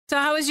So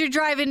how was your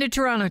drive into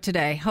Toronto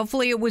today?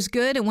 Hopefully it was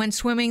good. It went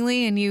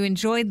swimmingly and you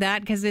enjoyed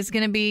that, because it's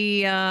going to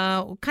be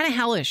kind of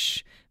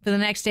hellish for the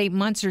next 8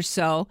 months or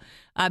so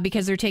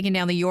because they're taking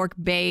down the York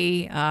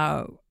Bay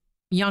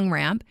Yonge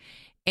ramp.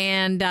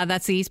 And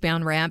that's the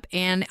eastbound ramp.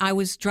 And I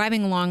was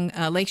driving along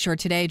Lakeshore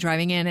today,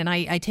 driving in, and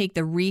I take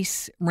the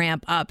Reese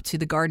ramp up to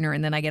the Gardiner,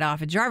 and then I get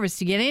off at Jarvis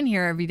to get in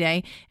here every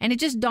day. And it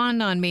just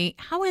dawned on me,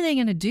 how are they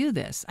going to do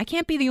this? I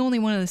can't be the only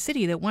one in the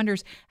city that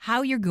wonders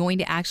how you're going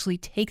to actually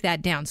take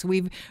that down. So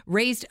we've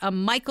raised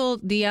Michael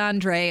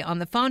DeAndre on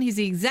the phone. He's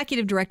the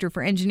Executive Director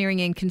for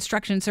Engineering and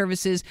Construction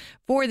Services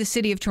for the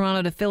City of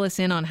Toronto, to fill us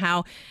in on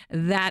how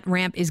that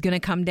ramp is going to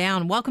come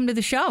down. Welcome to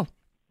the show.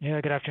 Yeah,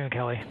 good afternoon,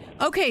 Kelly.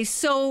 Okay,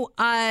 so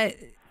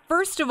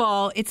first of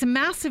all, it's a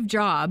massive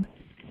job.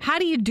 How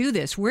do you do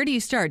this? Where do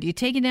you start? Do you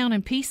take it down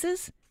in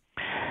pieces?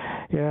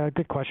 Yeah,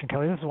 good question,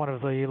 Kelly. This is one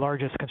of the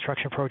largest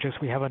construction projects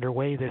we have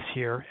underway this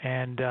year.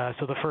 And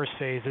so the first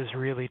phase is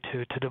really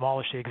to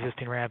demolish the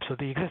existing ramp. So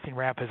the existing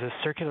ramp is a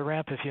circular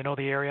ramp, if you know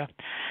the area.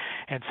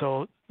 And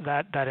so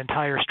that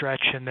entire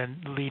stretch and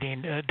then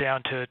leading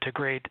down to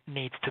grade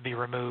needs to be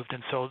removed.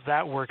 And so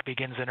that work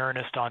begins in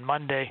earnest on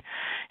Monday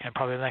and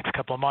probably the next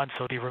couple of months.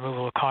 So the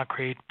removal of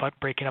concrete, but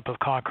breaking up of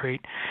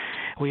concrete.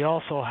 We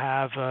also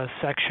have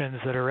sections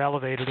that are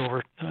elevated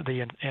over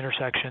the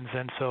intersections.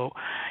 And so,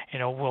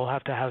 we'll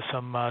have to have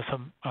some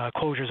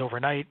closures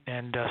overnight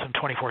and some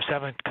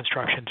 24/7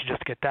 construction to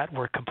just get that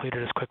work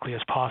completed as quickly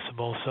as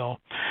possible. So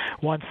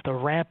once the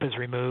ramp is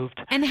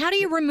removed. And how do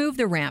you remove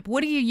the ramp?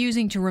 What are you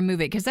using to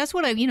remove it? Because that's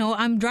what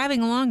I'm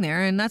driving along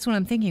there, and that's what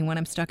I'm thinking when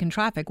I'm stuck in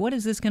traffic. What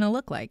is this going to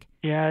look like?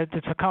 Yeah,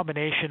 it's a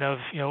combination of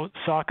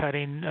saw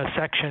cutting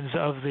sections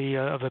of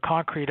the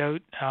concrete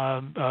out,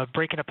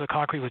 breaking up the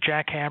concrete with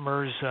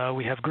jackhammers.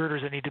 We have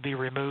girders that need to be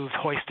removed,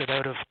 hoisted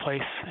out of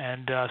place,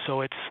 and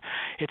so it's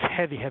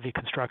heavy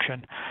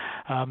construction.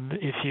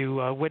 If you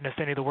witnessed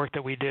any of the work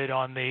that we did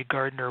on the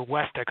Gardiner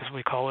West Deck, as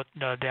we call it,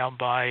 down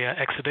by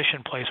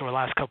Exhibition Place over the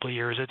last couple of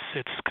years,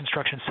 it's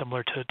construction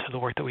similar to the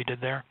work that we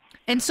did there.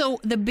 And so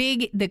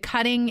the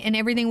cutting and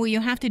everything, will you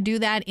have to do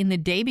that in the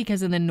day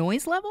because of the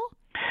noise level?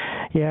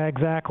 Yeah,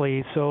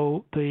 exactly.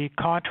 So the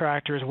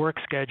contractor's work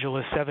schedule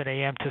is 7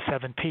 a.m. to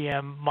 7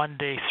 p.m.,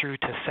 Monday through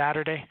to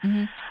Saturday.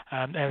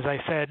 Mm-hmm. As I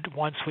said,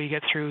 once we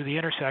get through the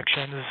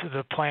intersections,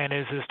 the plan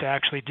is to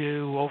actually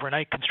do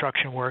overnight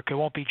construction work. It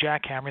won't be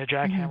jackhammering. The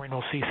jackhammering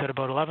will cease at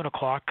about 11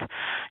 o'clock,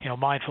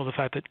 mindful of the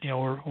fact that,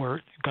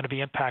 we're going to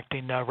be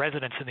impacting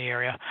residents in the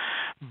area.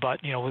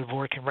 But, we're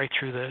working right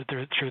through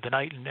the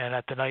night, and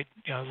at the night,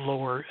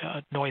 lower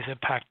noise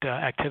impact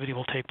activity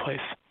will take place.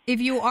 If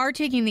you are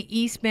taking the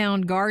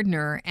eastbound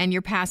Gardiner and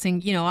you're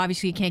passing,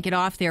 obviously you can't get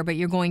off there, but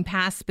you're going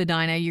past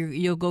Spadina,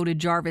 you'll go to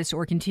Jarvis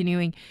or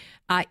continuing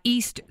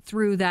east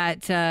through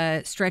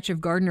that stretch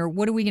of Gardiner.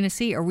 What are we going to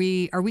see? Are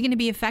we going to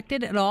be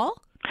affected at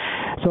all?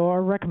 So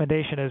our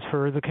recommendation is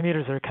for the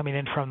commuters that are coming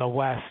in from the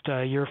west,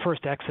 your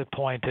first exit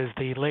point is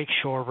the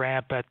Lakeshore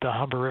ramp at the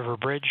Humber River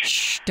Bridge.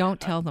 Shh, don't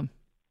tell them.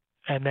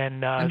 And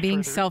then I'm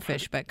being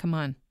selfish, but come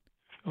on.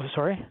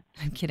 Sorry?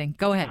 I'm kidding.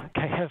 Go ahead.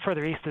 Okay.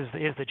 Further east is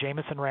the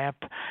Jameson ramp.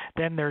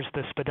 Then there's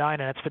the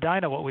Spadina. At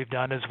Spadina, what we've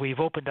done is we've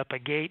opened up a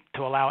gate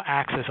to allow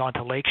access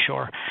onto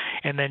Lakeshore.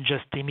 And then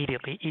just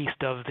immediately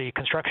east of the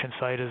construction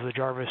site is the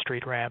Jarvis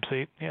Street ramp.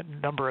 So a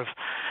number of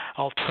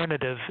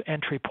alternative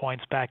entry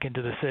points back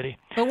into the city.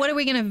 But what are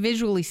we going to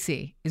visually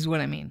see is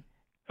what I mean.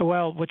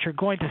 Well, what you're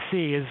going to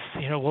see is,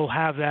 we'll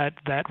have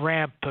that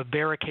ramp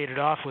barricaded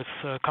off with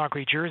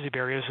concrete jersey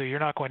barriers, so you're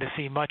not going to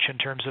see much in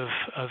terms of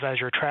as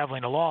you're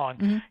traveling along.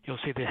 Mm-hmm. You'll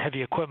see the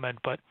heavy equipment,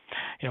 but,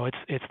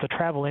 it's the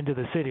travel into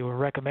the city. We're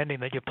recommending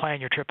that you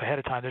plan your trip ahead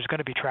of time. There's going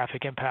to be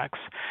traffic impacts.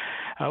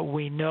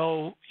 We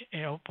know,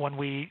 when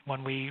we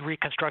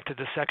reconstructed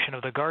the section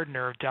of the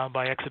Gardiner down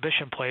by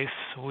Exhibition Place,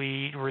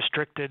 we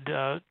restricted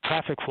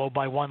traffic flow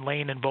by one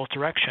lane in both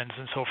directions.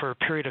 And so for a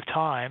period of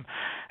time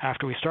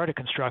after we started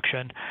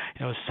construction,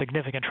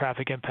 significant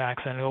traffic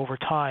impacts. And over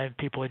time,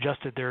 people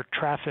adjusted their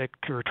traffic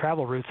or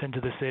travel routes into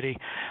the city.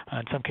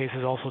 In some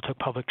cases, also took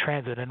public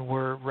transit. And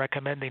we're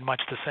recommending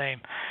much the same.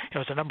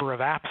 There's a number of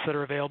apps that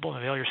are available.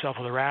 Avail yourself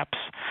of the apps.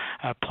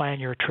 Plan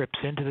your trips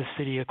into the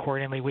city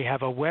accordingly. We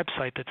have a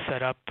website that's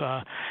set up,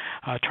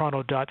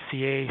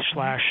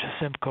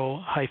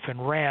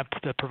 toronto.ca/simcoe-ramp,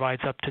 that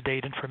provides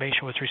up-to-date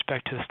information with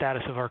respect to the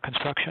status of our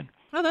construction.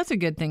 Oh, that's a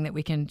good thing that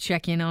we can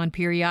check in on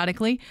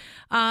periodically.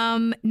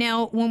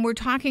 Now, when we're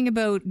talking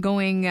about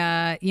going,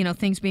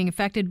 things being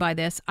affected by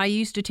this, I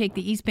used to take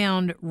the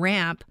eastbound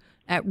ramp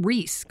at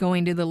Reese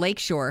going to the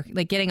Lakeshore,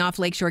 like getting off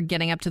Lakeshore,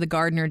 getting up to the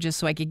Gardiner just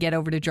so I could get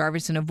over to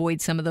Jarvis and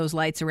avoid some of those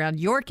lights around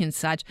York and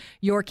such,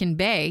 York and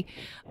Bay.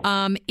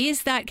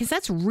 Is that, because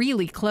that's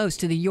really close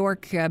to the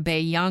York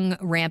Bay Yonge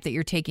ramp that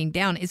you're taking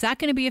down, is that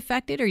going to be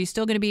affected? Are you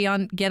still going to be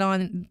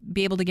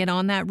able to get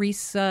on that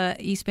Reese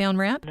eastbound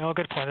ramp? No,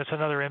 good point. That's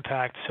another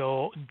impact.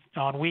 So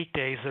on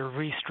weekdays, the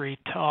Reese Street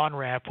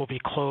on-ramp will be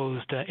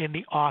closed in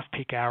the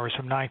off-peak hours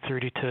from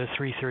 9:30 to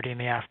 3:30 in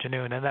the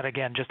afternoon. And that,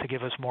 again, just to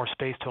give us more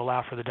space to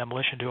allow for the demolition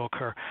demolition to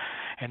occur,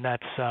 and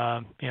that's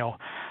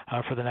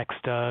for the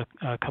next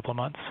couple of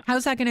months.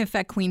 How's that going to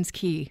affect Queens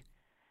Quay?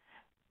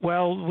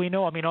 Well, we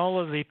know. I mean, all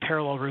of the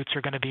parallel routes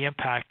are going to be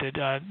impacted.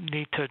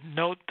 Need to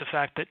note the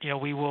fact that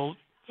we will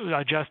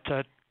adjust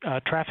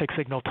traffic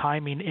signal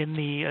timing in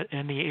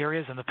the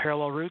areas and the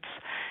parallel routes,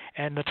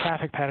 and the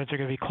traffic patterns are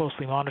going to be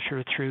closely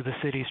monitored through the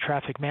city's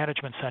traffic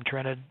management center,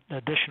 and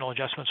additional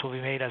adjustments will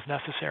be made as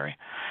necessary.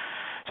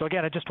 So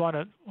again, I just want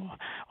to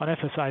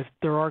emphasize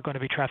there are going to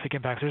be traffic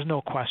impacts. There's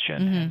no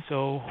question. Mm-hmm. And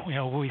so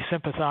we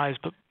sympathize,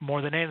 but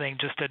more than anything,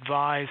 just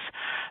advise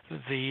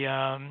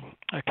the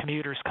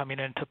commuters coming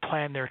in to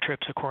plan their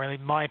trips accordingly,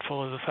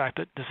 mindful of the fact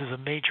that this is a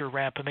major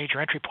ramp, a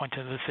major entry point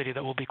into the city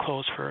that will be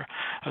closed for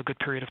a good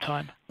period of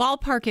time.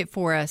 Ballpark it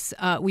for us.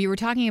 We were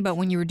talking about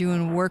when you were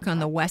doing work on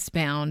the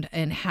westbound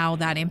and how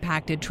that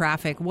impacted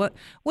traffic. What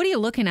are you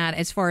looking at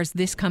as far as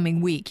this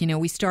coming week?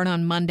 We start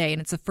on Monday, and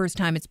it's the first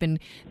time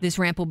this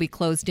ramp will be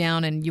closed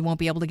down, and you won't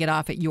be able to get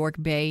off at York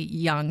Bay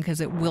Yonge because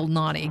it will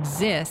not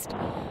exist.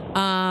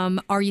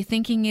 Are you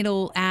thinking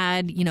it'll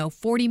add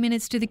 40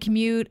 minutes to the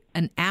commute,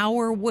 an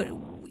hour? What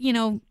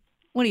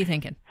are you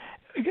thinking?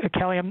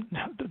 Kelly,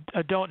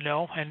 I don't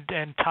know,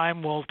 and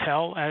time will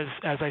tell. As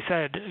I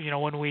said,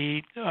 when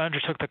we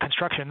undertook the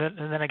construction,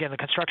 and then again the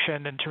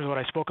construction in terms of what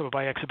I spoke about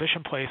by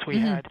Exhibition Place, we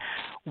had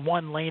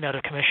one lane out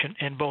of commission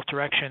in both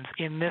directions.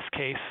 In this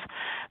case,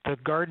 the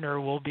Gardiner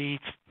will be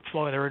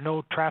flowing. There are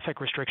no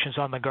traffic restrictions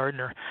on the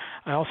Gardiner.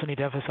 I also need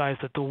to emphasize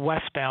that the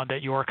westbound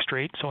at York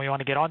Street, so when you want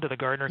to get onto the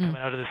Gardiner coming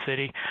out of the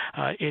city,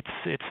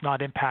 it's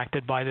not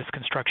impacted by this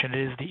construction.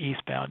 It is the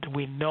eastbound.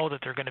 We know that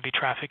there are going to be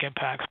traffic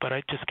impacts, but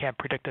I just can't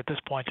predict at this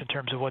point in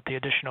terms of what the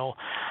additional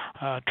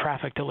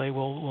traffic delay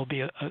will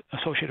be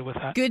associated with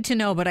that. Good to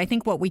know, but I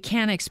think what we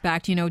can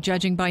expect,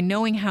 judging by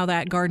knowing how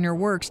that Gardiner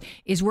works,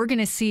 is we're going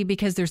to see,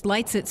 because there's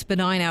lights at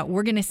Spadina,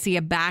 we're going to see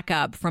a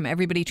backup from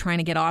everybody trying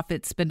to get off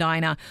at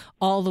Spadina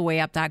all the way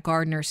up that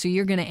Gardiner. So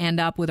you're going to end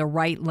up with a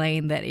right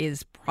lane that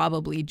is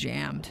probably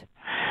jammed.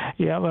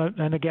 Yeah,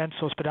 and again,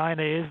 so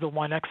Spadina is the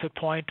one exit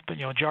point, but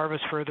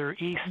Jarvis further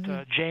east,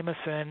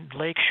 Jameson,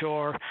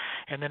 Lakeshore,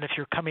 and then if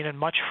you're coming in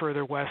much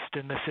further west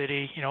in the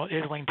city,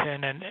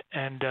 Islington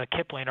and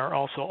Kipling are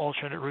also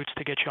alternate routes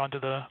to get you onto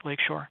the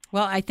Lakeshore.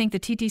 Well, I think the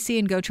TTC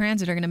and GO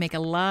Transit are going to make a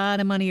lot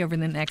of money over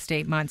the next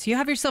 8 months. You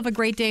have yourself a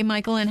great day,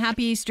 Michael, and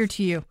happy Easter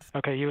to you.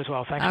 Okay, you as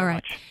well. Thanks very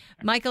much.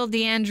 Michael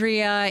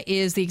D'Andrea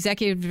is the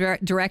Executive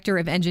Director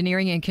of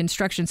Engineering and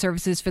Construction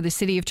Services for the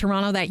City of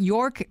Toronto. That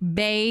York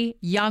Bay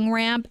Yonge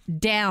ramp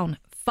down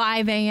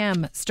 5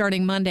 a.m.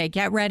 starting Monday.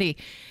 Get ready.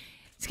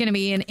 It's going to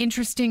be an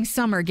interesting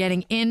summer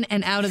getting in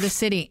and out of the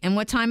city. And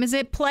what time is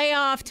it?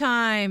 Playoff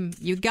time.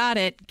 You got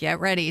it. Get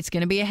ready. It's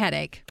going to be a headache.